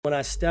When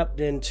I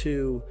stepped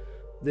into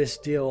this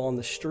deal on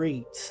the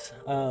streets,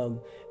 and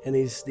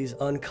these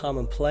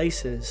uncommon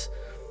places,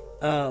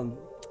 um,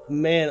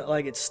 man,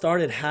 like it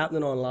started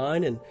happening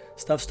online and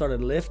stuff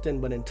started lifting,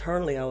 but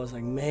internally I was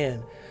like,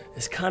 man,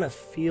 this kind of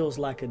feels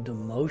like a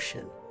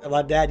demotion.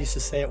 My dad used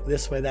to say it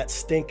this way, that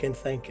stinking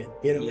thinking,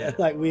 Yeah.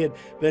 like we had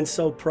been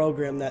so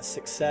programmed that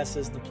success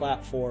is the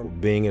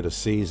platform. Being at a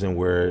season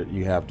where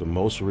you have the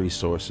most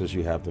resources,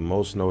 you have the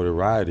most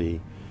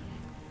notoriety,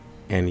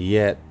 and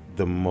yet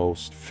the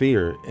most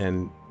fear.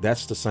 And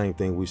that's the same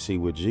thing we see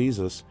with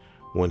Jesus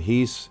when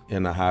he's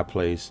in a high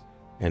place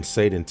and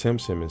Satan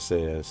tempts him and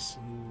says,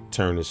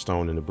 turn this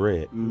stone into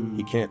bread.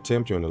 He can't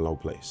tempt you in a low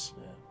place.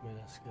 Yeah, man,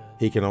 that's good.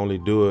 He can only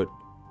do it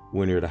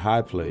when you're at a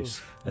high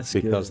place. That's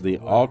because good.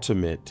 the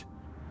ultimate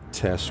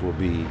test will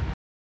be.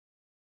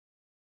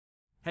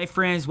 Hey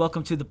friends,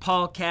 welcome to the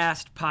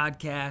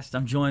podcast.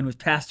 I'm joined with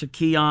Pastor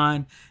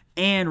Keion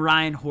and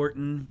Ryan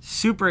Horton.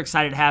 Super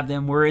excited to have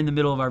them. We're in the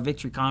middle of our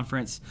Victory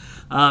Conference.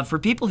 For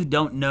people who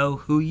don't know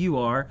who you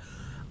are,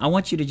 I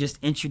want you to just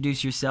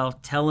introduce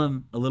yourself. Tell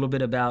them a little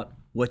bit about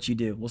what you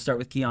do. We'll start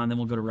with Keion, then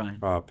we'll go to Ryan.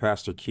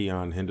 Pastor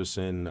Keion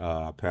Henderson,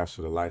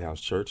 pastor of the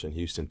Lighthouse Church in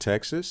Houston,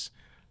 Texas.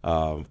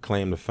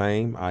 Claim to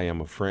fame, I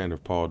am a friend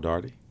of Paul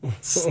Daugherty.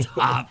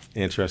 Stop.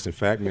 Interesting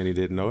fact, many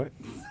didn't know it.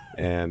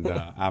 And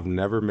I've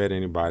never met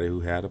anybody who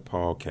had a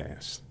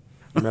podcast.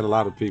 I met a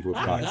lot of people with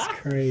podcasts. That's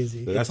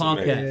crazy. So that's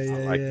podcast. amazing.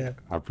 I like Yeah. that.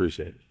 I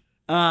appreciate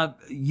it.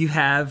 You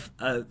have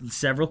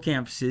several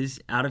campuses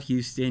out of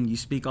Houston. You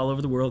speak all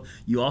over the world.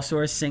 You also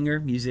are a singer,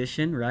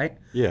 musician, right?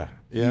 Yeah.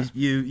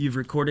 You've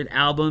recorded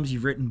albums,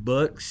 you've written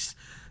books,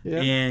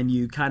 and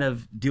you kind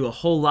of do a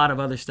whole lot of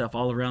other stuff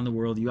all around the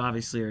world. You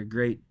obviously are a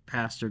great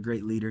pastor,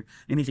 great leader.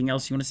 Anything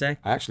else you want to say?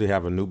 I actually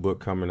have a new book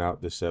coming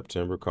out this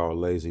September called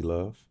Lazy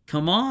Love.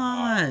 Come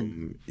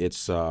on.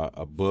 It's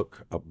a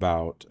book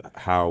about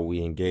how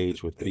we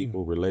engage with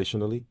people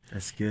relationally.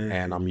 That's good.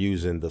 And I'm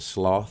using the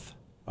sloth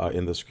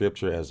in the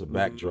scripture as a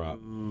backdrop.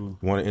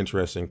 One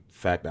interesting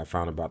fact I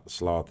found about the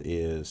sloth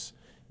is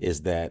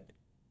that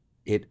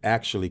it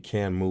actually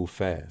can move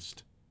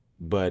fast,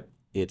 but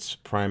its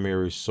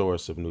primary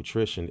source of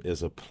nutrition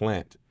is a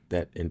plant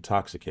that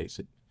intoxicates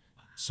it.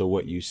 So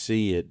what you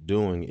see it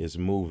doing is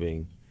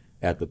moving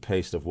at the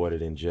pace of what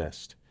it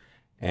ingests.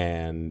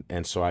 And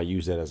so I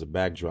use that as a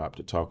backdrop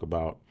to talk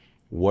about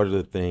what are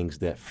the things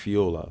that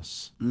fuel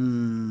us,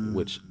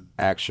 which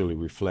actually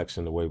reflects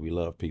in the way we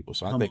love people.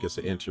 So I think it's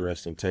an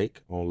interesting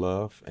take on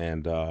love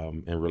and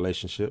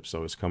relationships.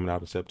 So it's coming out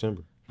in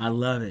September. I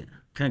love it.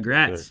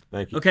 Congrats. Sure.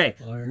 Thank you. Okay,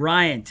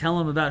 Ryan, tell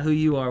them about who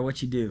you are,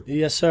 what you do.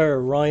 Yes, sir.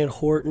 Ryan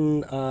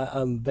Horton.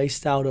 I'm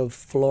based out of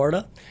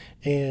Florida,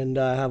 and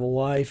I have a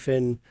wife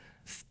and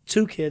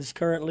two kids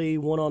currently,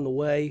 one on the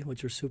way,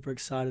 which we're super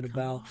excited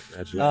about.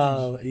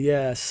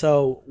 Congratulations.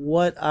 So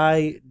what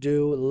I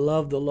do,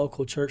 love the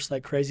local church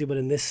like crazy, but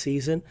in this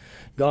season,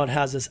 God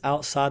has us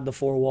outside the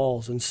four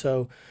walls. And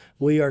so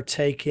we are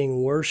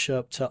taking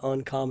worship to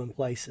uncommon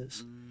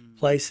places.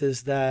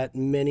 Places that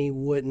many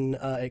wouldn't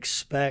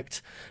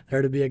expect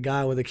there to be a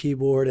guy with a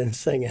keyboard and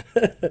singing.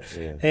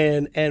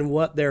 And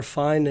what they're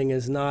finding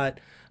is not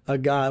a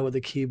guy with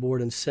a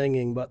keyboard and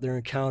singing, but they're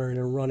encountering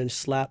and running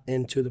slap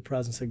into the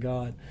presence of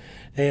God.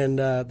 And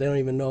they don't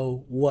even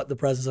know what the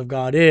presence of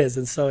God is.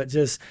 And so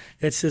it's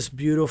this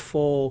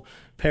beautiful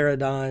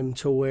paradigm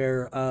to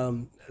where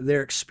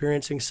they're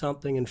experiencing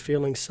something and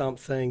feeling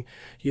something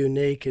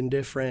unique and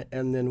different.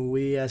 And then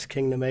we as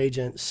kingdom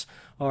agents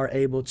are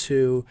able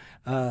to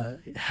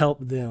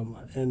help them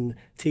and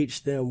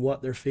teach them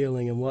what they're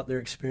feeling and what they're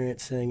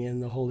experiencing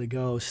in the Holy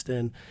Ghost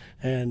and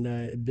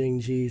being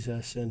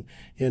Jesus and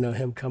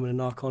him coming to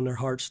knock on their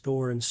heart's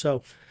door. And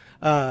so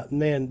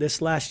man, this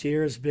last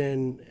year has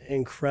been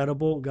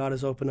incredible. God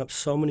has opened up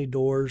so many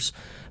doors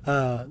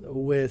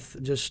with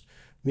just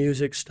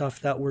music stuff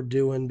that we're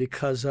doing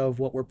because of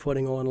what we're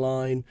putting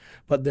online,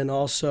 but then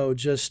also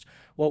just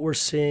what we're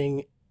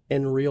seeing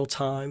in real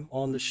time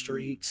on the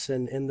streets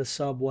and in the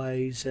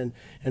subways and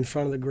in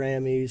front of the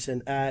Grammys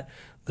and at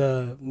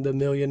the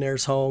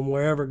millionaire's home,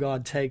 wherever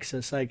God takes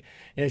us. Like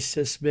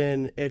it's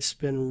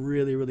been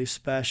really, really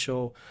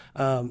special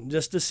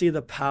just to see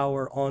the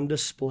power on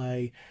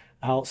display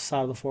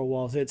outside of the four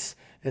walls. It's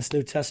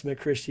New Testament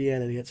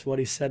Christianity. It's what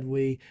he said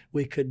we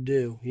could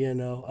do, in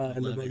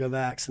the book of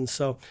Acts. And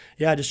so,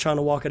 just trying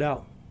to walk it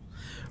out.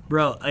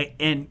 Bro,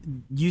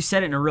 and you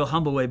said it in a real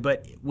humble way,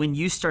 but when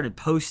you started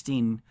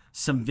posting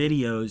some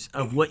videos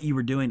of what you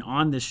were doing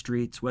on the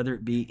streets, whether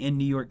it be in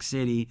New York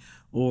City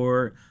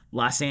or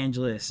Los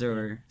Angeles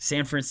or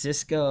San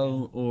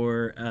Francisco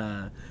or,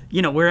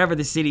 wherever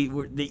the city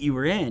that you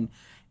were in,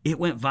 it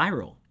went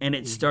viral. And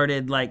it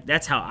started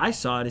that's how I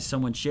saw it, as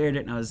someone shared it.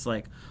 And I was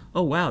like,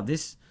 oh, wow,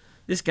 this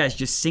guy's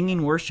just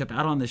singing worship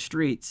out on the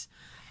streets.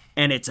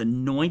 And it's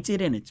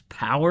anointed and it's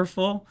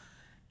powerful.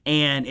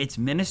 And it's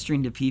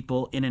ministering to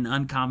people in an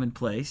uncommon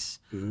place.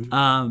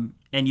 And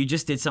you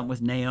just did something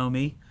with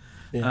Naomi.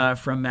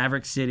 from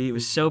Maverick City. It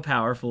was so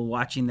powerful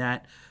watching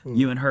that.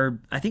 You and her,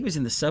 I think it was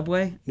in the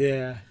subway.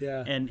 Yeah.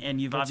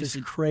 And you've It's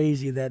obviously just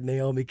crazy that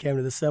Naomi came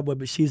to the subway,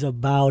 but she's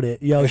about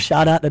it. Yo,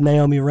 shout out to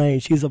Naomi Rain.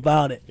 She's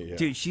about it. Yeah.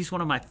 Dude, she's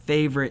one of my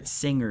favorite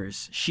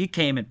singers. She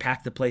came and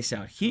packed the place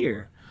out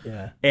here.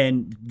 Yeah.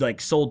 And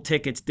like sold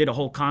tickets, did a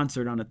whole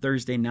concert on a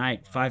Thursday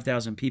night.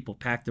 5,000 people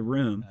packed the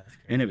room,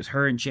 and it was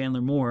her and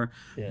Chandler Moore.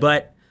 Yeah.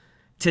 But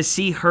to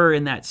see her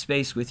in that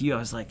space with you, I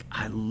was like,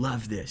 I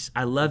love this.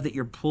 I love that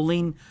you're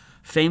pulling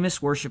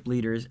famous worship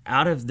leaders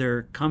out of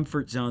their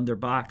comfort zone, their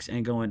box,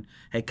 and going,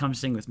 hey, come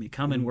sing with me.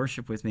 Come and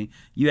worship with me.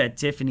 You had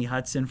Tiffany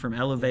Hudson from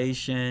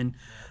Elevation.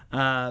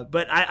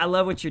 But I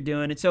love what you're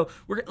doing. And so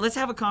let's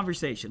have a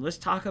conversation. Let's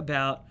talk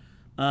about,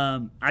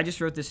 I just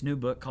wrote this new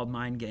book called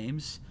Mind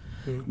Games.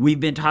 We've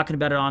been talking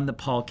about it on the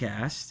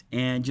podcast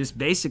and just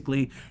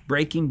basically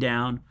breaking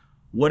down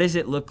what does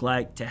it look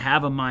like to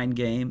have a mind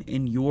game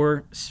in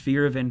your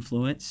sphere of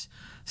influence,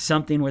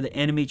 something where the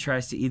enemy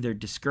tries to either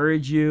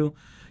discourage you,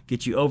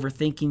 get you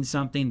overthinking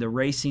something, the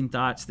racing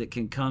thoughts that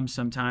can come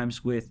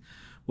sometimes with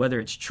whether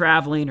it's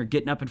traveling or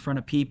getting up in front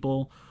of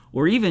people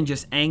or even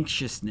just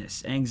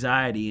anxiousness,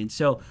 anxiety. And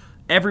so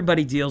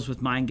everybody deals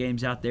with mind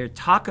games out there.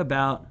 Talk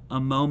about a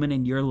moment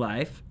in your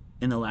life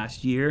in the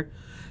last year,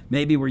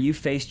 maybe where you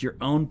faced your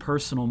own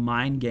personal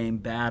mind game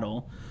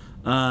battle,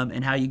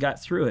 and how you got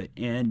through it.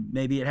 And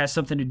maybe it has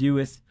something to do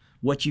with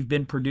what you've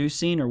been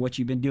producing or what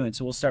you've been doing.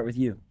 So we'll start with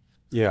you.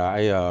 Yeah,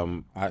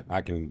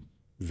 I can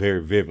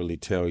very vividly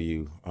tell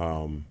you,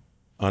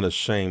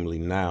 unashamedly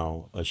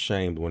now,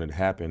 ashamed when it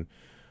happened,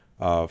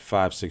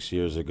 5-6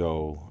 years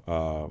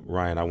ago,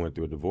 Ryan, I went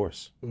through a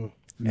divorce.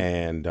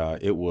 And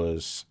it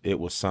was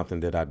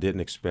something that I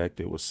didn't expect.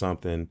 It was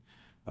something,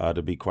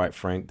 to be quite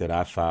frank, that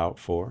I filed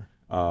for.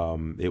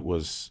 It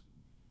was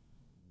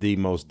the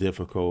most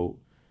difficult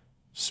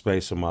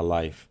space of my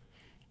life.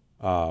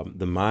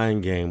 The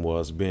mind game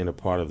was being a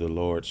part of the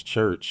Lord's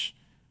church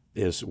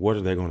is, what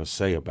are they going to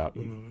say about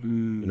you?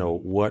 You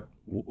know,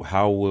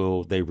 how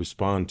will they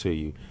respond to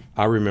you?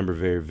 I remember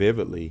very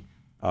vividly,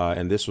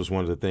 and this was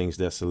one of the things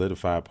that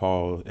solidified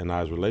Paul and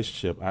I's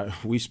relationship.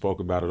 We spoke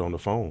about it on the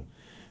phone,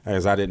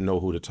 as I didn't know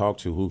who to talk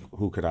to,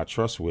 who could I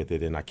trust with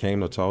it. And I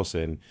came to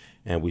Tulsa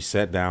and we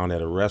sat down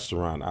at a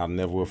restaurant I'll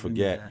never will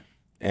forget. Yeah.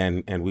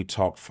 And we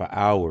talked for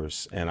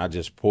hours, and I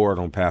just poured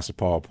on Pastor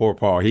Paul. Poor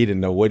Paul, he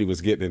didn't know what he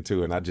was getting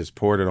into, and I just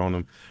poured it on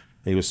him.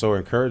 He was so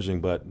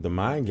encouraging, but the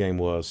mind game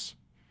was,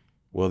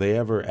 will they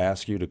ever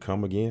ask you to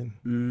come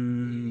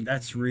again?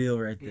 That's real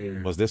right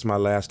there. Was this my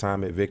last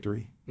time at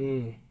Victory?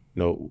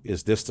 No,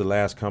 is this the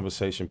last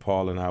conversation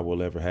Paul and I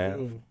will ever have?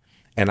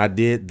 And I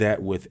did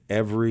that with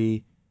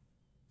every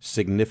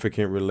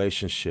significant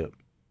relationship.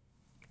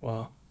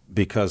 Wow.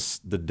 Because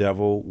the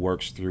devil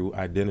works through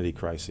identity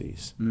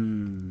crises.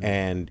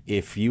 And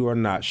if you are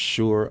not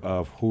sure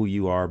of who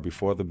you are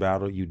before the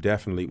battle, you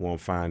definitely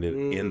won't find it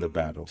in the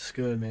battle. It's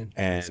good, man.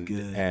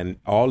 And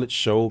all it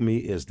showed me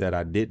is that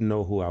I didn't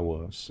know who I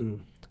was.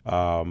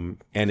 And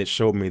it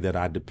showed me that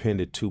I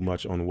depended too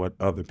much on what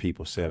other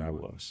people said I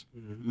was.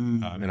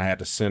 And I had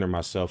to center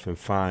myself and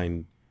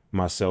find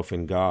myself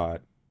in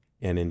God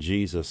and in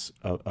Jesus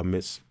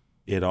amidst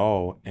it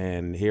all.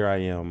 And here I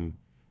am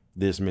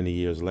this many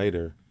years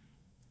later.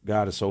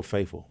 God is so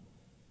faithful.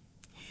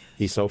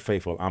 He's so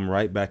faithful. I'm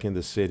right back in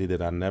the city that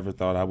I never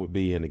thought I would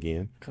be in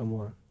again.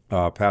 Come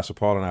on. Pastor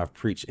Paul and I have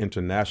preached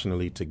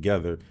internationally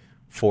together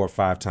 4 or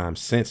 5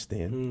 times since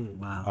then.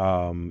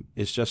 Wow.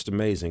 It's just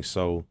amazing.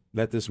 So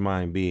let this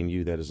mind be in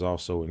you that is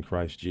also in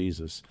Christ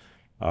Jesus.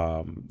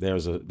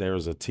 There's a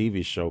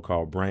TV show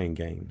called Brain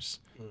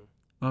Games.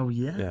 Oh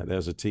yeah. Yeah,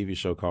 there's a TV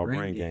show called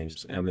Brain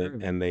Games, and Never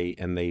heard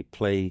of they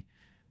play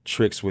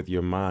tricks with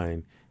your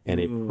mind, and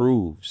it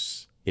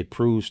proves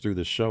through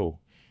the show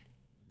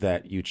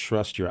that you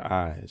trust your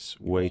eyes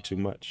way too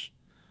much.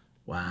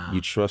 Wow. You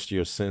trust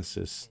your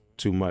senses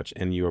too much,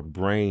 and your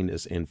brain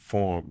is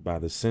informed by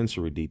the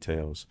sensory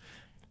details,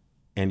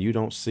 and you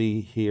don't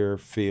see, hear,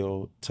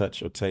 feel,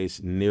 touch, or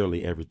taste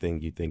nearly everything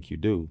you think you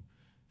do.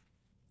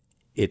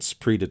 It's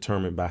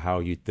predetermined by how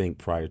you think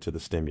prior to the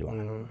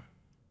stimuli.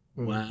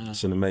 Wow.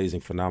 It's an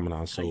amazing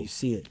phenomenon. So How you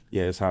see it.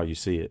 yeah, it's how you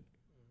see it.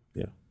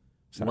 Yeah.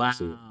 It's how you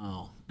see it.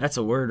 Wow. That's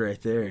a word right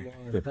there.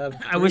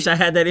 I wish I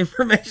had that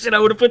information. I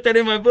would have put that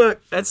in my book.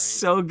 That's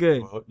so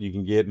good. Well, you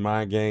can get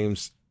Mind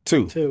Games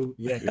too.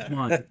 Yeah, come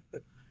on.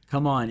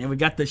 Come on. And we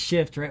got the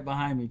shift right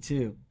behind me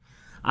too.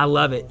 I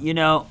love it. You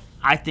know,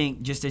 I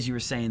think just as you were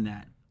saying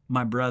that,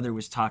 my brother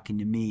was talking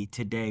to me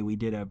today. We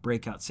did a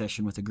breakout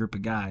session with a group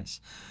of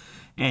guys.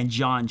 And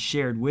John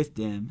shared with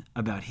them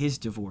about his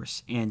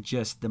divorce and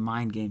just the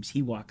mind games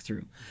he walked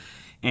through.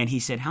 And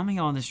he said, how many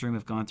of y'all in this room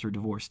have gone through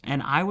divorce?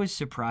 And I was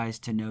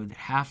surprised to know that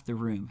half the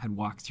room had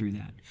walked through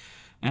that.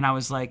 And I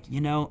was like,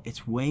 you know,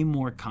 it's way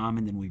more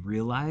common than we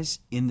realize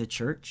in the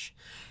church.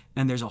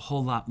 And there's a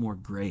whole lot more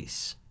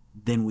grace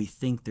than we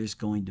think there's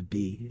going to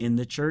be in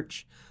the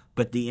church.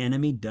 But the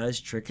enemy does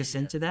trick us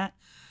into that.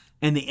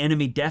 And the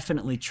enemy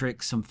definitely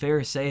tricks some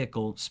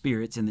Pharisaical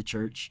spirits in the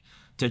church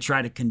to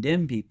try to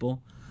condemn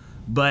people.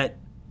 But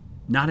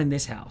not in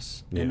this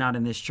house and not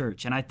in this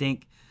church. And I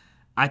think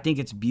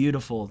it's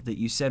beautiful that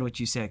you said what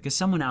you said, because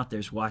someone out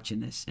there's watching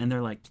this and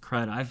they're like,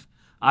 crud,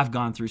 I've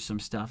gone through some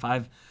stuff.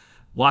 I've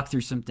walked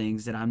through some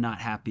things that I'm not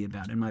happy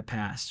about in my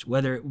past,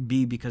 whether it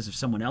be because of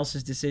someone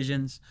else's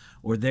decisions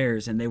or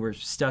theirs, and they were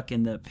stuck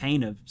in the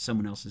pain of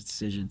someone else's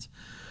decisions.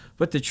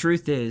 But the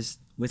truth is,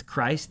 with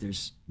Christ,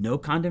 there's no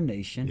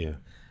condemnation.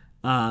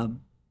 Yeah.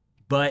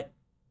 But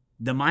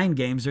the mind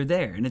games are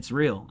there, and it's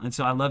real. And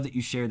so I love that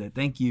you share that.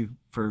 Thank you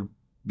for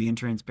being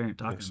transparent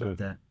talking about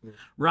that.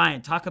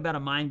 Ryan, talk about a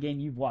mind game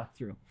you've walked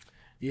through.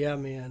 Yeah,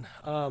 man.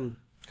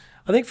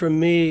 I think for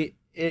me,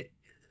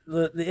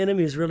 the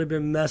enemy has really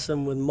been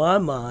messing with my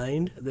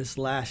mind this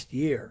last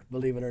year,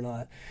 believe it or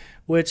not,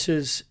 which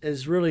is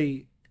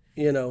really,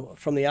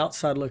 from the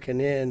outside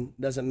looking in,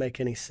 doesn't make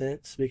any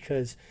sense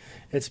because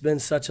it's been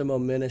such a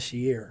momentous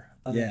year.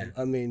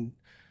 I mean,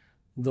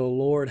 the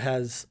Lord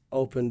has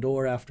opened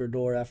door after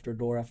door after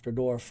door after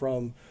door,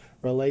 from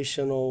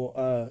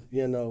relational,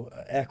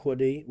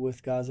 equity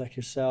with guys like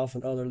yourself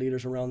and other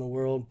leaders around the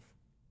world,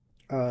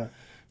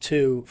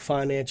 to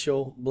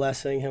financial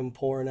blessing, him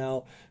pouring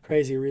out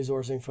crazy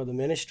resourcing for the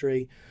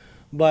ministry.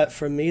 But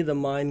for me, the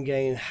mind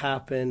game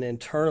happened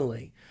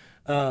internally,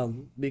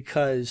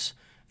 because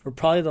for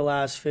probably the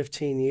last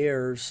 15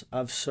 years,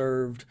 I've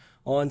served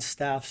on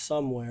staff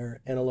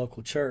somewhere in a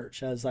local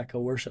church as like a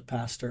worship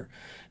pastor,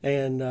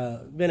 and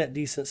been at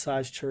decent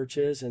sized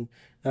churches, and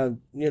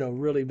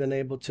really been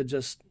able to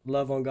just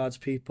love on God's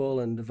people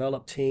and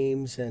develop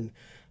teams and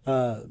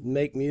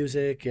make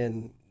music,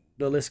 and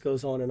the list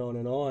goes on and on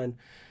and on.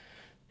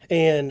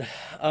 And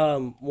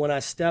when I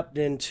stepped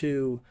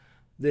into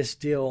this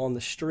deal on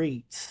the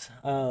streets,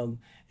 and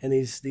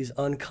these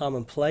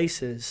uncommon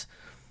places,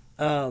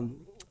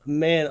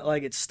 man,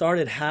 like it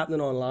started happening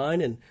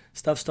online and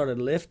stuff started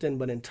lifting,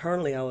 but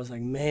internally I was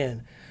like,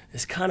 man,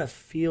 this kind of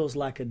feels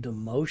like a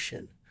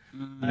demotion.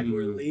 Like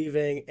we're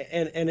leaving.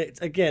 And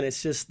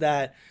it's just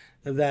that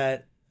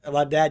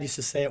my dad used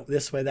to say it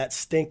this way, that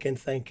stinking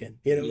thinking,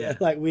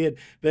 like we had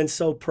been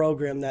so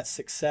programmed that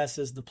success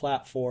is the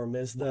platform,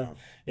 is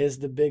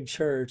the big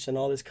church and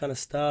all this kind of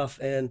stuff.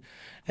 And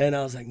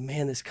I was like,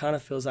 man, this kind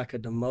of feels like a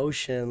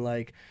demotion,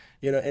 like,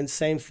 and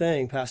same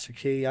thing, Pastor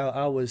Key,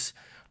 I was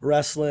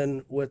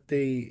wrestling with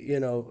the,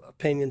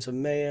 opinions of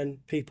man,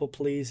 people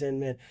pleasing,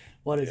 man,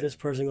 what is this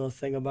person going to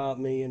think about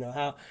me?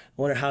 I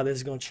wonder how this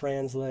is going to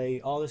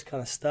translate, all this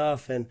kind of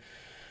stuff.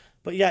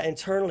 But yeah,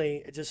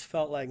 internally, it just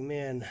felt like,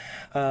 man,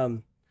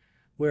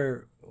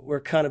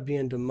 we're kind of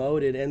being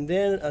demoted. And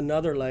then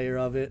another layer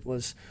of it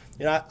was,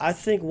 I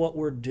think what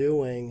we're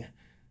doing,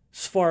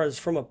 as far as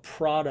from a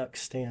product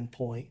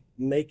standpoint,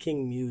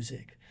 making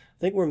music, I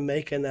think we're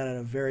making that at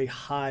a very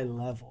high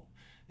level.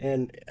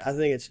 And I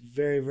think it's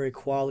very, very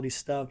quality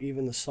stuff,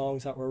 even the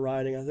songs that we're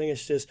writing. I think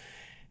it's just,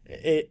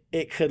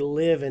 it could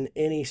live in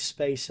any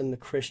space in the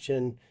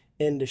Christian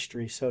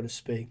industry, so to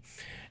speak.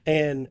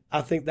 And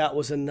I think that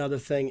was another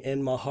thing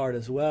in my heart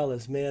as well,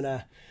 is,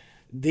 man,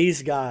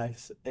 these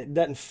guys, it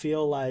doesn't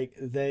feel like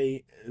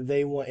they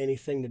want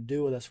anything to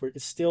do with us.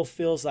 It still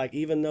feels like,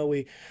 even though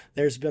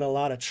there's been a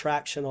lot of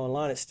traction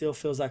online, it still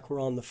feels like we're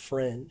on the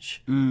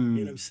fringe. You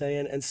know what I'm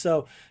saying? And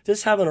so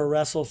just having to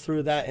wrestle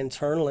through that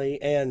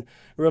internally, and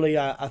really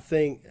I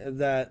think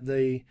that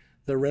the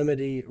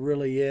remedy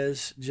really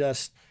is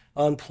just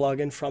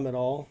unplugging from it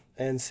all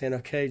and saying,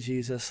 okay,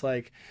 Jesus,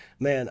 like,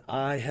 man,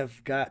 I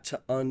have got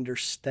to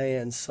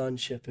understand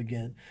sonship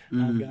again.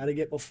 I've got to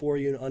get before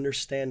you and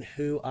understand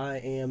who I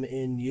am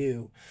in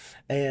you.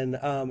 And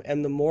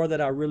the more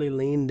that I really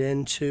leaned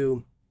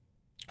into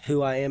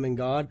who I am in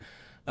God,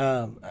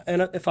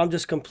 and if I'm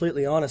just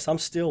completely honest, I'm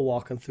still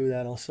walking through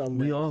that on some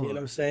days, you know what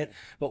I'm saying?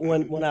 But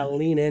when I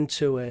lean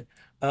into it,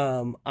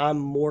 I'm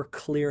more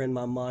clear in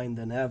my mind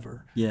than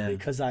ever,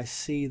 because I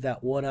see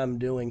that what I'm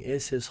doing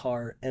is his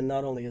heart, and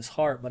not only his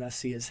heart, but I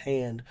see his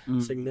hand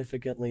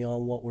significantly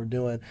on what we're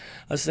doing.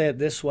 I say it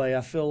this way, I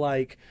feel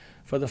like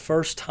for the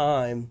first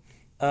time,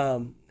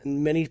 in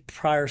many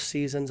prior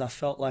seasons, I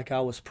felt like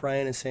I was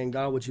praying and saying,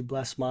 God, would you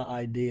bless my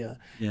idea?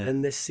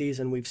 And this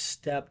season, we've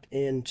stepped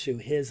into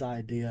his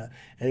idea,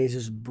 and he's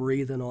just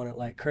breathing on it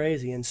like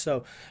crazy. And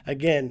so,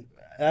 again,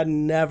 I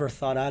never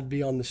thought I'd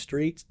be on the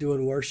streets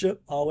doing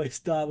worship. Always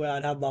thought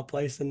I'd have my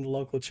place in the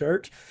local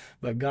church.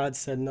 But God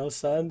said, no,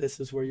 son, this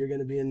is where you're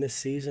going to be in this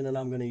season, and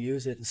I'm going to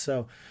use it. And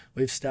so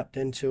we've stepped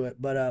into it.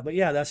 But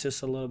yeah, that's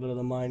just a little bit of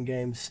the mind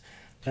games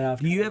that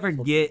I've. Do you ever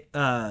get,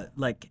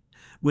 like,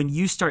 when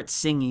you start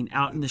singing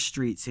out in the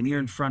streets and you're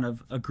in front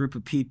of a group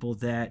of people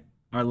that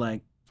are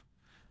like,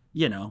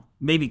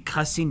 maybe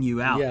cussing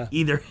you out,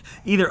 either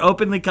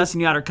openly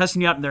cussing you out or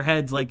cussing you out in their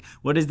heads, like,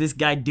 what is this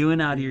guy doing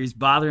out here? He's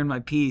bothering my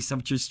peace.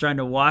 I'm just trying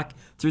to walk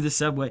through the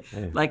subway.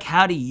 Like,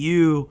 how do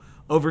you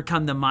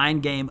overcome the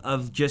mind game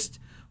of just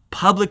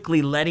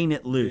publicly letting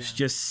it loose,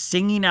 just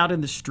singing out in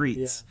the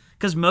streets?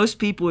 Because most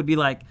people would be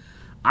like,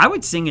 I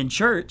would sing in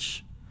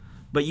church,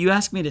 but you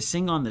ask me to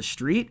sing on the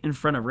street in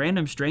front of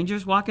random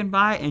strangers walking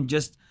by, and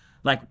just,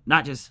 like,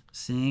 not just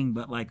sing,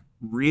 but, like,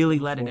 really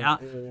let it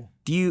out.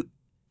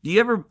 Do you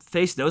ever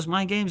face those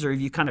mind games, or have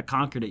you kind of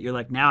conquered it? You're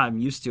like, now I'm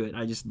used to it.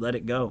 I just let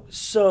it go.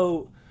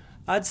 So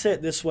I'd say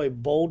it this way: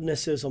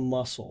 boldness is a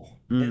muscle,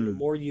 and the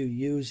more you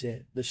use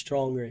it, the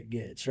stronger it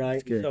gets.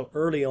 Right. good. So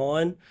early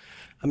on,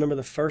 I remember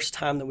the first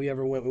time that we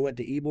ever went. We went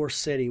to Ybor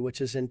City, which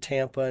is in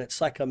Tampa, and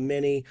it's like a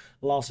mini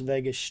Las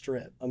Vegas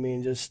Strip. I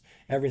mean, just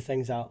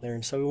everything's out there.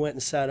 And so we went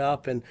and set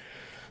up, and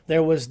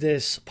there was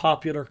this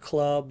popular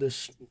club,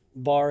 this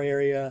bar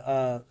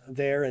area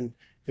there, and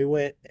we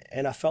went,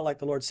 and I felt like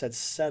the Lord said,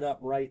 set up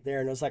right there.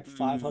 And there was like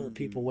 500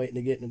 people waiting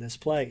to get into this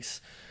place.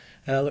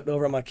 And I looked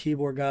over at my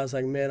keyboard guy. I was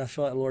like, man, I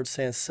feel like the Lord's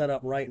saying, set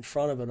up right in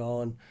front of it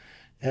all.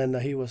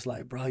 And he was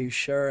like, bro, you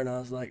sure? And I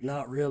was like,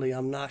 not really.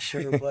 I'm not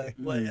sure. But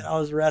I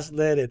was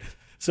wrestling. And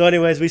so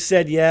anyways, we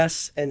said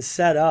yes and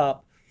set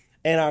up.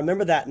 And I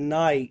remember that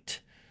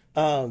night,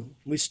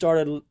 we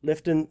started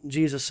lifting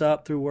Jesus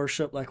up through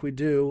worship like we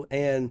do.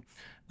 And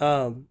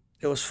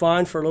it was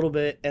fine for a little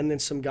bit, and then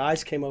some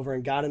guys came over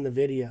and got in the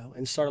video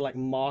and started like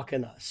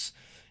mocking us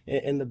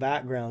in the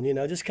background,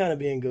 just kind of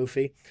being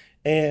goofy.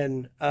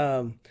 And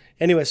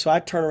anyway, so I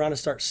turn around and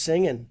start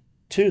singing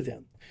to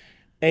them.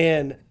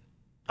 And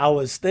I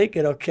was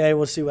thinking, okay,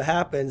 we'll see what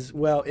happens.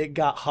 Well, it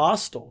got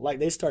hostile. Like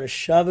they started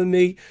shoving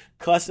me,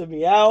 cussing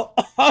me out,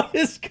 all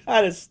this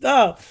kind of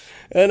stuff.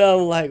 And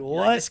I'm like,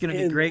 what? It's going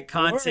to be great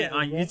content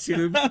on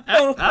YouTube.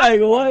 I'm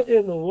like, what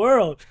in the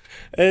world?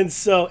 And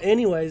so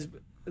anyways,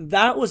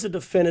 that was a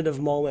definitive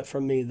moment for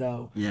me,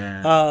 though.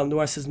 Yeah. Where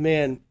I says,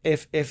 man,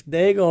 if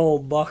they gonna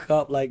buck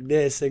up like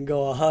this and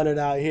go 100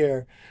 out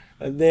here,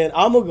 and then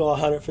I'm gonna go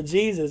 100 for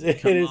Jesus.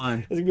 It's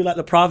gonna be like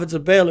the prophets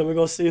of Baal, and we're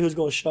gonna see who's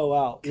gonna show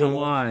out. Come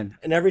on.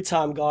 And every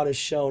time God has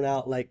shown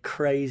out like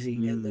crazy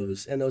in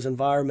those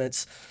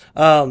environments.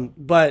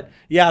 But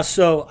yeah,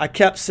 so I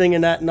kept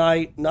singing that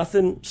night.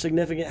 Nothing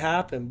significant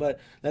happened,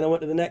 but then I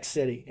went to the next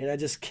city, and I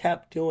just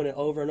kept doing it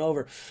over and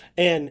over.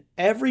 And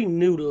every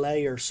new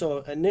layer.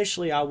 So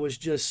initially, I was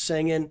just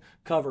singing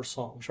cover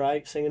songs,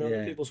 right? Singing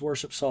other people's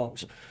worship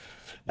songs,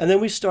 and then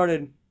we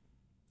started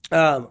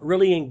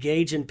really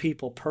engaging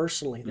people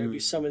personally. There'd be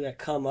somebody that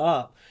come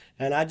up,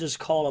 and I just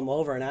call them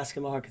over and ask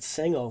them if I could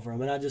sing over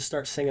them, and I just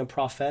start singing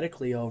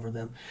prophetically over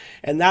them.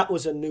 And that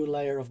was a new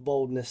layer of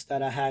boldness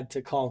that I had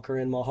to conquer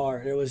in my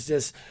heart. It was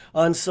just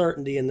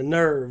uncertainty and the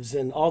nerves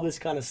and all this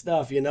kind of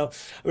stuff, I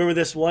remember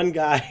this one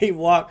guy, he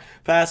walked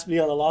past me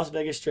on the Las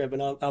Vegas Strip,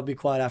 and I'll be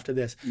quiet after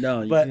this.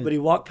 But he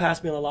walked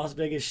past me on the Las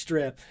Vegas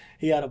Strip.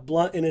 He had a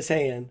blunt in his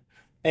hand.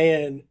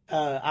 And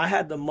I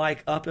had the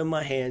mic up in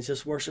my hands,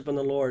 just worshiping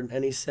the Lord.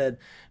 And he said,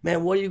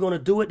 man, what are you going to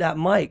do with that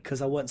mic?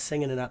 Because I wasn't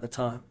singing it at the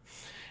time.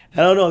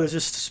 I don't know, there's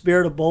just a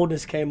spirit of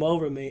boldness came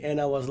over me.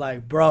 And I was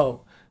like,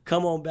 bro,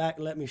 come on back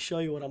and let me show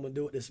you what I'm going to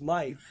do with this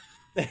mic.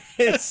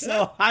 And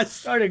so I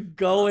started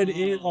going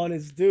in on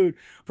this dude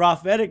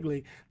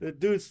prophetically. The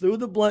dude threw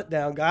the blunt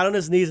down, got on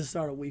his knees, and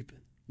started weeping.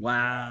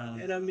 Wow.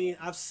 And I mean,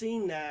 I've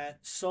seen that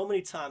so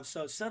many times.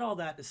 So said all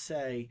that to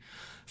say,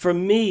 for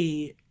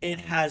me,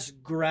 it has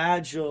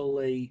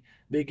gradually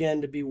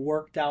begun to be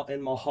worked out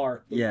in my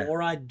heart. The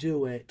more I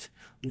do it,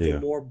 the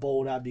more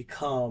bold I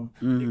become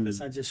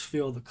because I just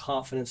feel the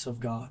confidence of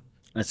God.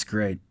 That's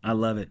great. I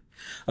love it.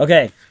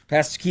 Okay,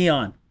 Pastor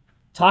Keion,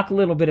 talk a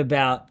little bit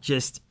about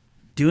just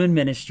doing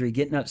ministry,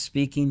 getting up,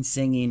 speaking,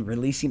 singing,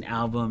 releasing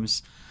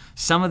albums,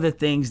 some of the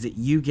things that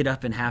you get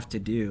up and have to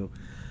do.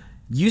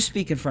 You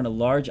speak in front of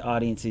large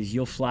audiences.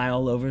 You'll fly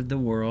all over the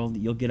world.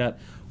 You'll get up.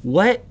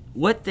 What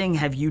thing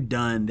have you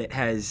done that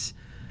has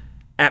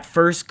at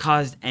first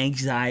caused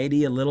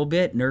anxiety a little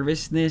bit,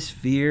 nervousness,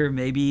 fear,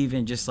 maybe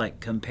even just like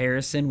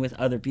comparison with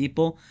other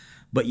people,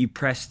 but you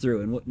pressed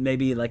through? And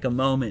maybe like a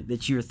moment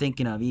that you were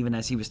thinking of even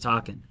as he was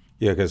talking.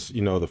 Yeah, because,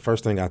 the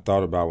first thing I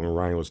thought about when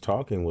Ryan was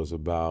talking was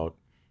about,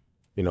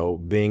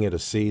 being at a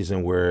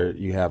season where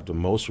you have the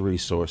most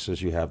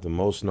resources, you have the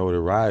most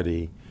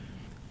notoriety,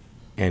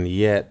 and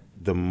yet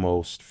the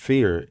most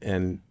fear.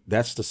 And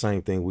that's the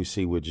same thing we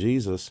see with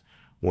Jesus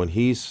when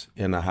he's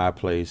in a high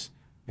place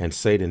and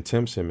Satan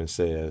tempts him and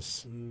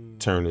says,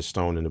 turn this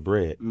stone into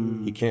bread.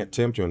 He can't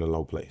tempt you in a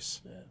low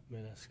place. Yeah,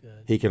 man, that's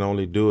good. He can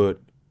only do it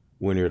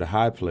when you're at a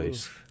high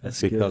place.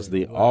 Because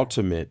the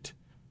ultimate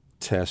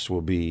test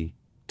will be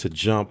to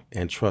jump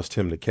and trust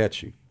him to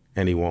catch you,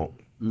 and he won't.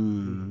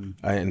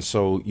 And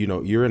so,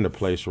 you're in the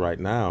place right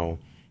now,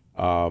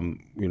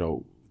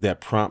 that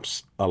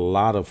prompts a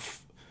lot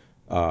of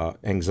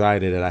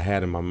anxiety that I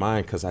had in my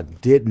mind because I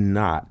did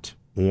not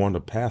want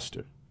to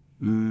pastor.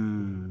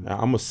 I'm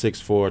a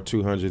 6'4",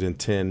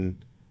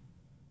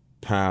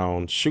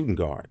 210-pound shooting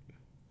guard,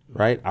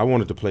 right? I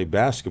wanted to play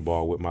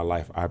basketball with my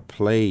life. I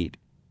played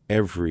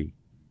every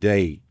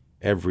day,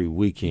 every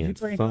weekend. Did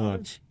you play in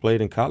college?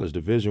 Played in college,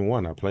 Division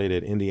I. I played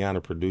at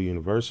Indiana Purdue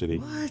University.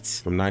 What?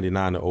 From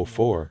 99 to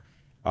 04.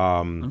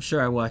 I'm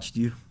sure I watched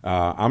you.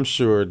 I'm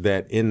sure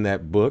that in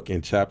that book,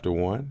 in chapter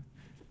 1,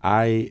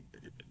 I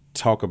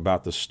talk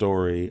about the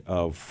story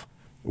of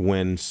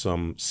when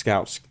some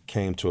scouts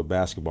came to a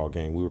basketball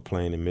game. We were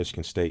playing in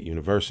Michigan State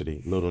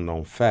University. Little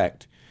known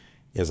fact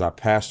is I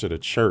pastored a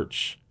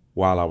church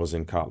while I was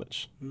in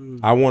college.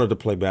 I wanted to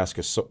play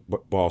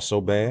basketball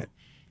so bad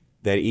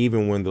that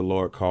even when the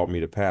Lord called me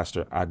to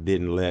pastor, I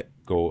didn't let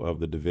go of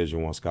the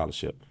Division I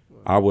scholarship.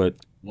 I would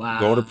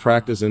go to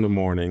practice in the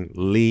morning,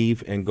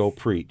 leave and go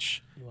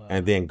preach,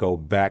 and then go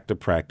back to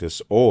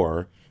practice,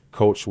 or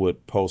coach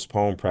would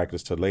postpone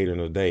practice to later in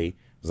the day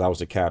because I was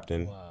the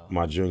captain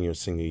my junior and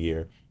senior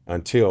year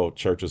until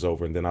church was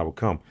over, and then I would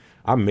come.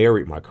 I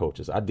married my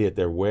coaches. I did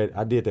their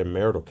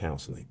marital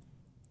counseling.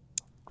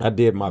 I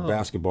did my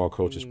basketball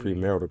coach's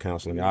premarital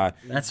counseling.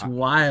 That's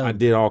wild. I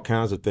did all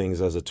kinds of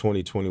things as a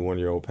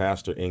 21-year-old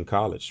pastor in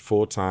college,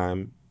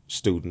 full-time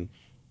student,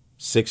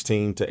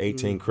 16 to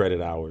 18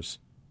 credit hours,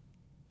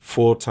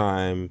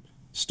 full-time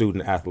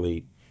student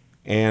athlete,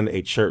 and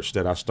a church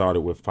that I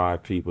started with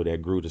 5 people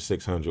that grew to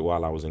 600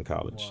 while I was in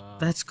college. Wow.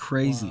 That's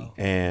crazy. Wow.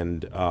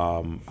 And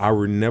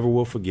never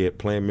will forget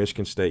playing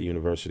Michigan State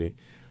University.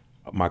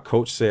 My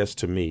coach says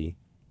to me,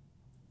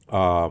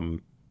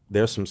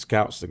 there's some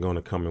scouts that are going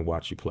to come and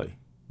watch you play.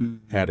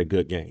 Mm-hmm. Had a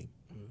good game.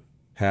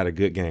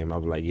 I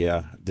was like,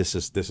 yeah, this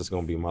is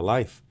going to be my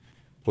life.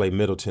 Play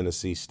Middle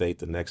Tennessee State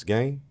the next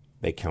game.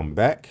 They come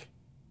back.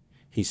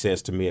 He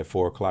says to me at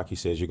 4:00, he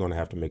says, you're going to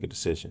have to make a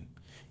decision.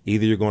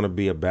 Either you're going to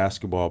be a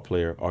basketball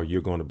player or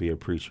you're going to be a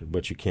preacher,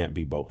 but you can't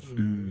be both.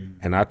 Mm.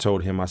 And I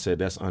told him, I said,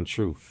 that's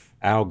untrue.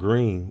 Al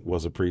Green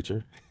was a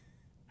preacher.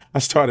 I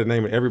started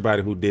naming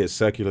everybody who did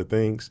secular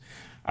things.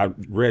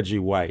 Reggie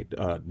White,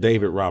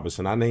 David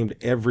Robinson. I named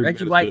every.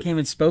 Reggie White came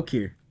and spoke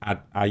here.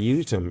 I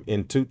used him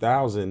in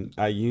 2000.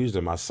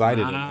 I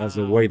cited him as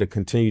a way to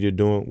continue to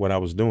doing what I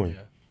was doing.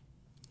 Yeah.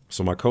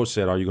 So my coach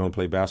said, are you going to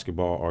play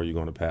basketball or are you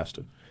going to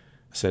pastor?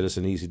 I said, it's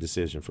an easy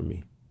decision for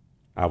me.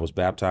 I was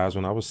baptized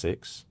when I was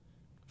 6,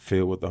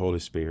 filled with the Holy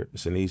Spirit.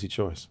 It's an easy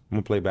choice. I'm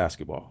going to play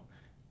basketball.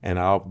 And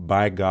I'll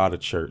buy God a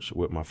church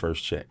with my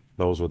first check.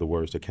 Those were the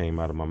words that came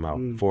out of my mouth,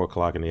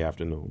 4:00 in the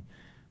afternoon.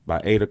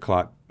 By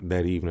 8:00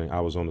 that evening,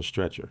 I was on the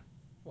stretcher.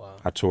 Wow.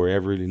 I tore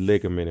every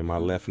ligament in my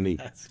left knee.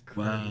 That's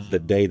crazy. The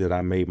day that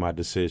I made my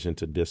decision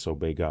to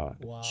disobey God.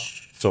 Wow.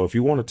 So if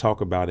you want to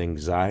talk about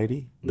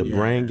anxiety, the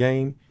brain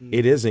game,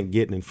 it isn't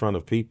getting in front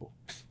of people.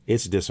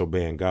 It's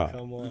disobeying God.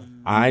 Come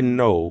on. I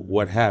know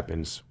what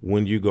happens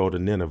when you go to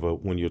Nineveh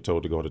when you're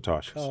told to go to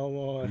Tarshish. Come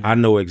on. I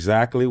know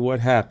exactly what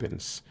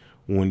happens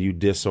when you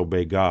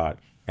disobey God.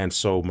 And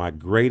so my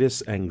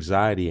greatest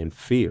anxiety and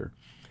fear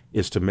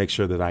is to make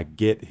sure that I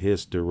get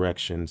his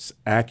directions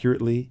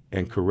accurately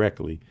and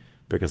correctly,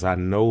 because I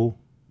know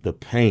the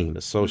pain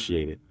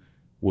associated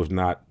with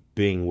not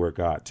being where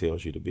God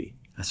tells you to be.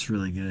 That's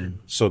really good.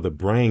 So the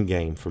brain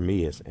game for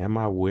me is, am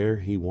I where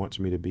he wants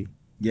me to be?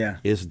 Yeah.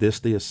 Is this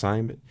the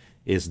assignment?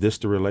 Is this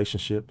the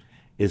relationship?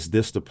 Is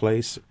this the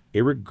place?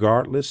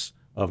 Irregardless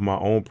of my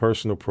own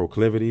personal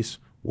proclivities,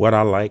 what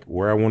I like,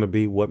 where I want to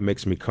be, what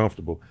makes me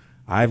comfortable,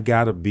 I've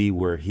got to be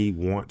where he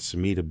wants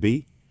me to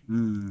be,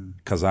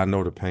 because I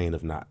know the pain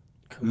of not.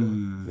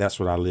 That's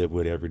what I live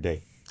with every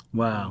day.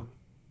 Wow.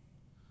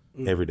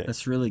 Every day.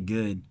 That's really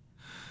good.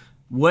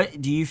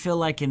 What do you feel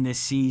like in this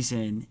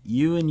season,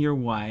 you and your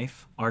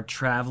wife are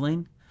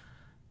traveling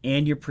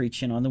and you're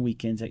preaching on the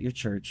weekends at your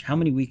church? How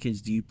many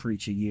weekends do you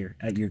preach a year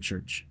at your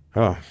church?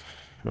 I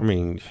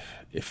mean,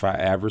 if I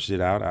averaged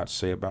it out, I'd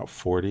say about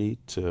 40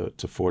 to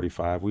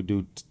 45. We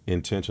do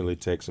intentionally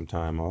take some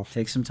time off.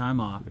 Take some time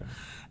off. Yeah.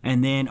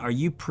 And then are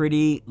you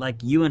pretty,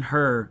 like you and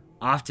her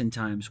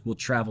oftentimes will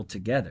travel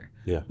together,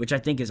 which I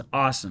think is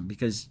awesome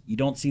because you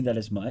don't see that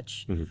as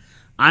much. Mm-hmm.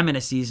 I'm in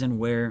a season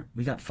where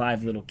we got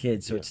 5 little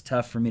kids, so it's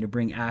tough for me to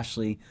bring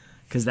Ashley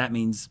because that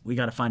means we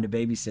got to find a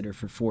babysitter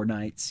for 4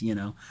 nights, you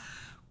know.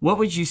 What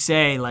would you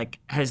say like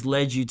has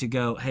led you to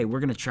go, hey, we're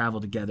going to travel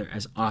together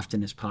as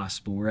often as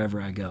possible wherever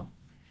I go?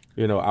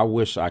 You know, I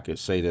wish I could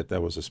say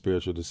that was a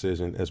spiritual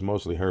decision. It's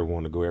mostly her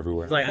wanting to go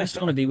everywhere. Like, I just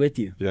want to be with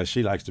you. Yeah,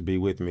 she likes to be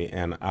with me,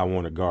 and I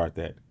want to guard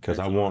that because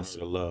I want her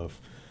to love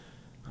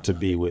to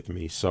be with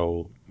me.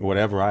 So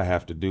whatever I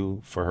have to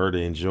do for her to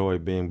enjoy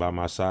being by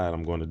my side,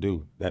 I'm going to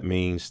do. That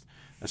means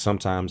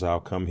sometimes I'll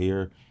come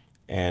here,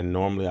 and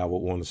normally I would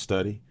want to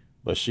study,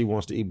 but she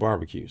wants to eat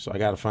barbecue. So I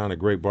got to find a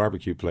great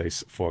barbecue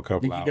place for a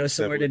couple hours. Did you go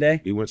somewhere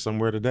today? We went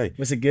somewhere today.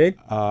 Was it good?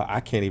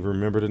 I can't even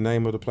remember the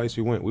name of the place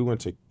we went. We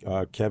went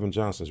to Kevin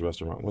Johnson's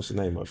restaurant. What's the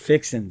name of it?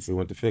 Fixin's. We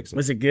went to Fixin's.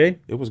 Was it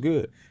good? It was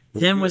good.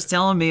 Tim was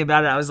telling me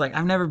about it. I was like,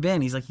 I've never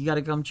been. He's like, you got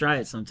to come try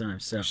it sometime.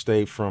 So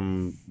stayed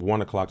from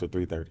 1:00 to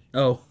 3:30.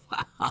 Oh,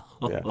 wow.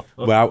 Yeah.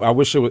 But I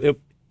wish it was.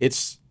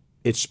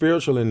 It's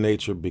spiritual in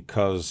nature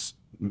because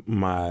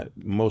my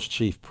most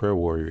chief prayer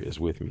warrior is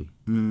with me.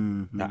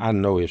 Mm-hmm. Now, I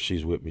know if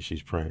she's with me,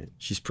 she's praying.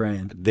 She's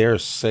praying.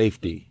 There's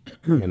safety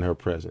in her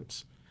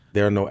presence.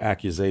 There are no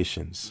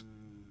accusations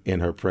in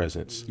her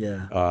presence.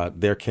 Yeah.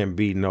 There can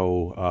be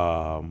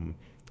no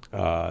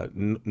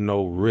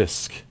no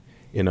risk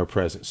in her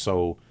presence.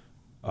 So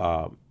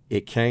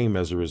it came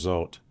as a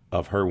result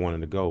of her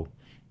wanting to go.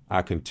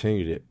 I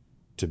continued it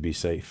to be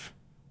safe.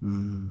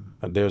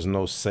 There's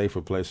no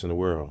safer place in the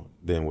world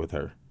than with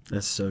her.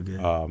 That's so good.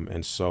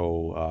 And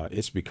so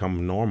it's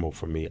become normal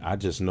for me. I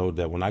just know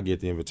that when I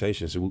get the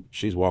invitation,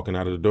 she's walking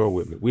out of the door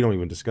with me. We don't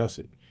even discuss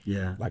it.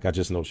 Yeah. Like I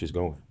just know she's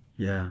going.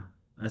 Yeah.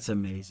 That's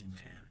amazing,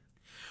 man.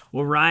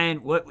 Well,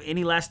 Ryan,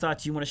 any last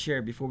thoughts you want to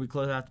share before we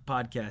close out the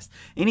podcast?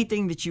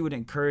 Anything that you would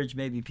encourage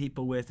maybe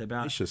people with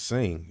about? You should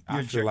sing.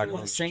 I feel like we're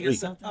on the sing or street.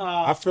 something?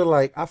 I feel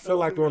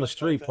like we're on the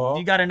street, Paul.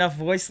 You got enough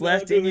voice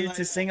left in you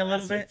to sing a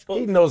little bit?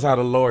 He knows how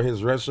to lower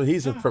his register.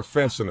 He's a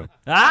professional.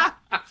 Ah?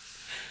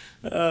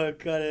 Oh,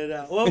 cut it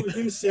out. What would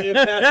you say,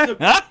 Pastor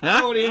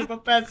Cody, for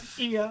Pastor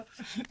Keion?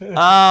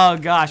 Oh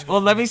gosh.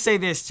 Well, let me say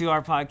this to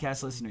our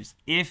podcast listeners: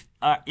 if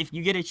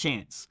you get a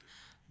chance,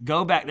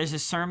 go back. There's a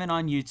sermon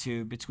on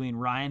YouTube between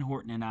Ryan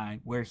Horton and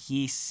I where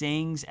he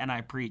sings and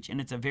I preach,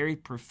 and it's a very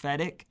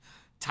prophetic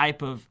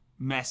type of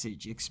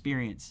message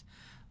experience.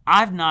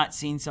 I've not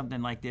seen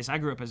something like this. I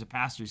grew up as a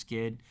pastor's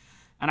kid,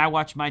 and I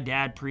watched my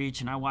dad preach,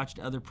 and I watched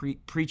other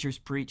preachers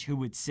preach who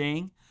would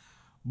sing,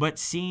 but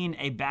seeing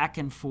a back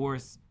and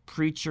forth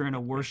preacher and a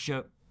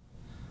worship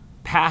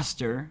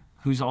pastor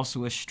who's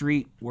also a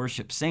street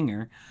worship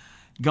singer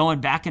going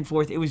back and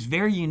forth, it was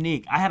very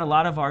unique. I had a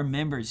lot of our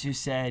members who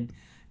said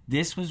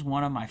this was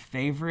one of my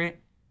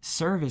favorite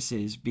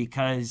services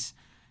because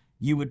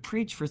you would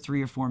preach for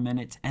 3 or 4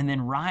 minutes and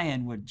then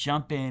Ryan would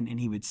jump in and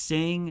he would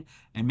sing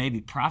and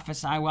maybe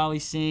prophesy while he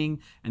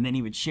sang, and then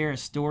he would share a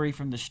story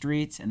from the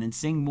streets and then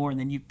sing more, and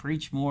then you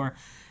preach more.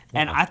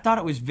 And I thought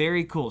it was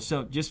very cool.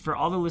 So just for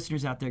all the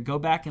listeners out there, go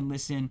back and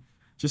listen.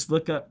 Just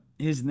look up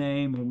his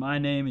name or my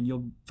name, and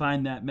you'll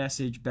find that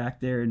message back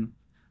there in,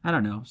 I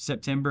don't know,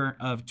 September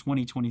of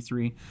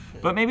 2023.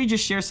 But maybe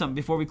just share something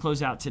before we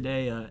close out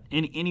today.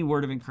 Any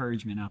word of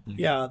encouragement out there?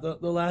 Yeah,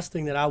 the last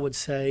thing that I would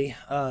say,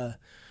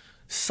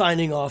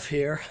 signing off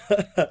here,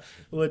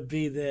 would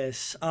be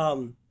this.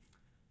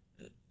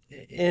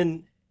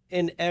 In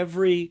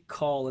every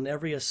call, in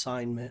every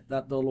assignment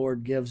that the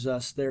Lord gives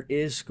us, there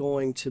is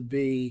going to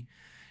be,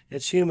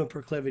 it's human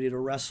proclivity to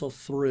wrestle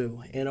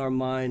through in our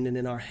mind and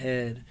in our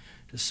head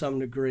to some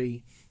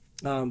degree,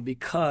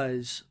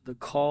 because the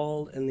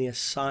call and the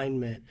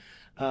assignment,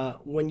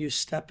 when you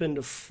step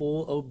into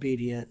full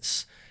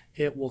obedience,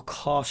 it will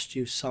cost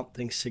you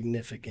something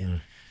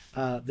significant.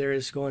 There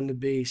is going to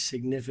be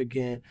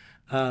significant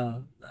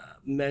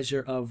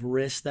measure of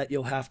risk that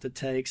you'll have to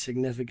take,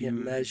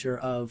 significant measure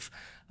of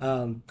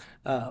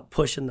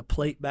pushing the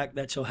plate back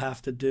that you'll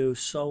have to do,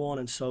 so on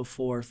and so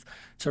forth,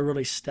 to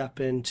really step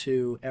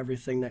into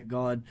everything that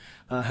God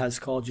has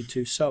called you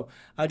to. So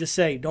I just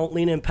say, don't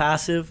lean in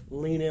passive,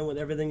 lean in with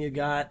everything you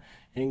got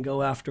and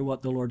go after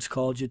what the Lord's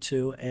called you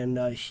to, and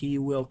he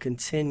will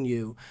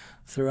continue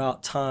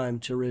throughout time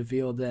to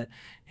reveal that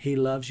he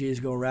loves you. He's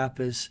going to wrap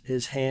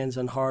his hands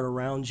and heart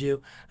around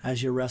you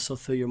as you wrestle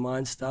through your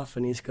mind stuff,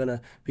 and he's going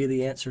to be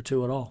the answer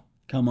to it all.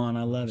 Come on,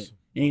 I love it.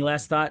 Any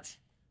last thoughts?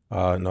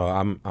 No,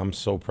 I'm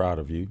so proud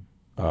of you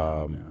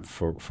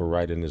for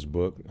writing this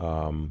book.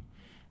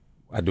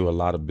 I do a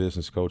lot of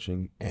business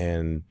coaching,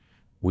 and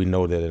we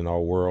know that in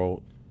our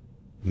world,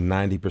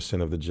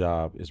 90% of the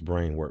job is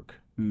brain work.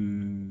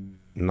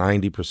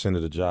 90%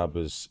 of the job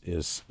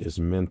is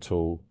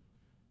mental,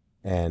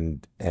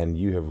 and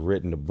you have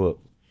written a book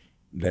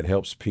that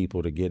helps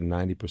people to get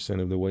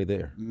 90% of the way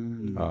there.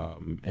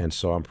 And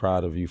so I'm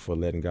proud of you for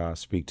letting God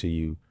speak to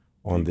you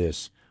on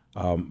this.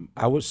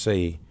 I would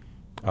say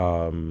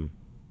the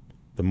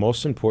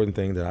most important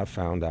thing that I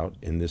found out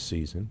in this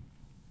season,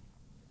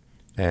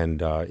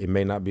 and it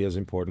may not be as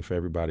important for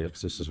everybody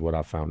else, this is what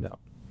I found out: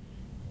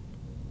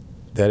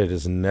 that it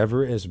is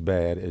never as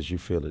bad as you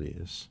feel it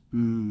is,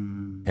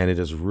 and it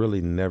is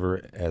really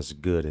never as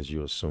good as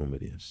you assume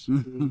it is.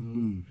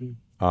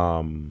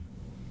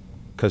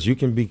 Because you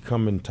can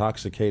become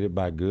intoxicated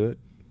by good,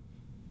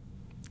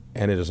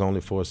 and it is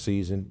only for a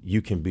season.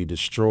 You can be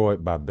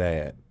destroyed by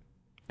bad,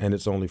 and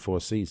it's only for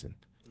a season.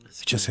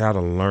 You just got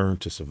to learn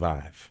to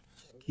survive.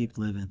 Keep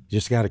living. You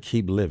just got to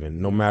keep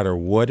living. No matter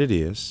what it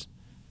is,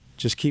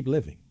 just keep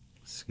living.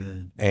 That's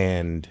good.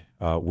 And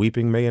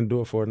weeping may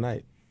endure for a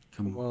night.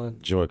 Come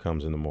on. Joy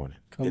comes in the morning.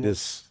 It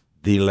is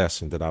the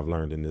lesson that I've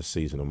learned in this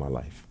season of my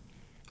life.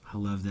 I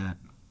love that.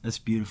 That's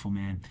beautiful,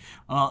 man.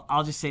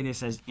 I'll just say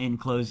this as in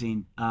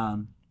closing.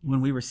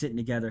 When we were sitting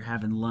together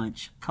having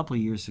lunch a couple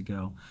of years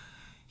ago,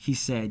 he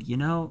said,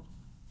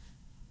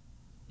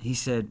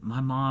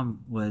 my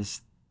mom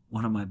was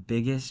one of my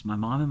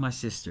mom and my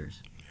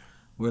sisters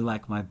were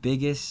like my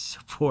biggest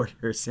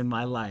supporters in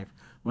my life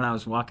when I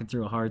was walking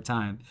through a hard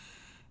time.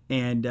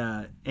 And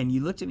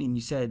you looked at me and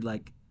you said,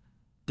 like,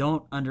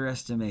 don't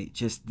underestimate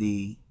just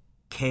the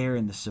care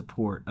and the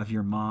support of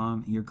your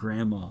mom, your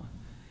grandma,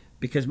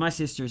 because my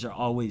sisters are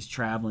always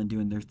traveling,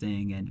 doing their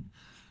thing, and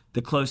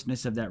the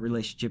closeness of that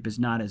relationship is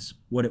not as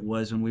what it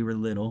was when we were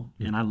little,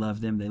 and I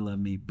love them, they love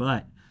me,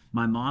 but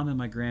my mom and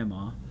my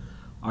grandma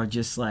are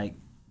just like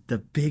the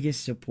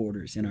biggest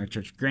supporters in our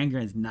church.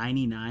 Grand's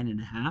 99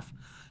 and a half.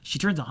 She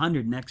turns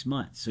 100 next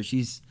month, so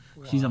she's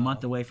a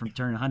month away from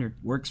turning 100.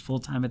 Works full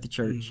time at the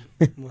church.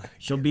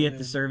 She'll be at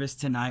the service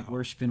tonight,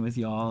 worshiping with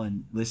y'all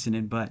and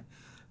listening. But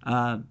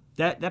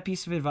that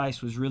piece of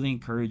advice was really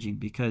encouraging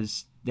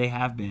because they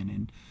have been.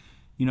 And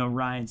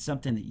Ryan,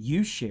 something that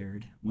you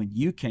shared when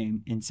you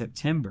came in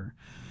September,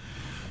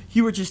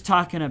 you were just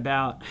talking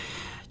about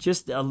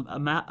just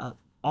a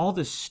all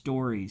the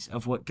stories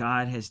of what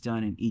God has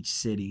done in each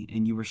city,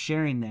 and you were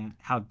sharing that,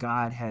 how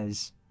God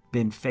has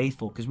been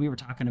faithful, because we were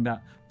talking about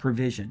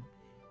provision,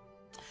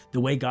 the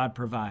way God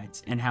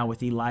provides, and how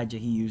with Elijah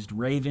he used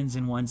ravens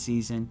in one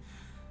season,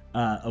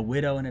 a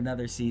widow in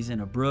another season,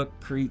 a brook,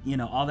 creek,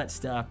 all that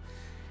stuff.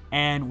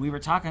 And we were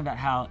talking about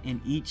how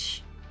in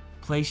each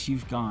place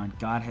you've gone,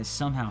 God has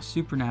somehow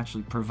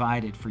supernaturally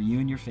provided for you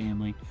and your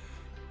family.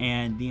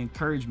 And the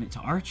encouragement to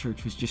our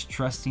church was just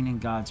trusting in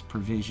God's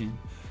provision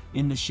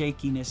in the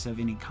shakiness of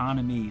an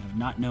economy, of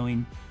not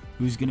knowing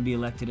who's going to be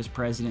elected as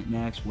president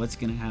next, what's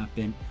going to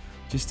happen,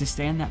 just to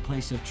stay in that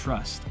place of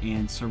trust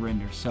and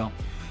surrender. So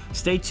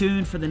stay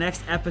tuned for the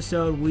next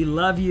episode. We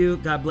love you.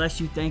 God bless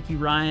you. Thank you,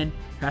 Ryan.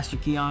 Pastor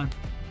Keion.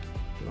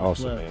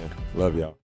 Awesome, man. Love y'all.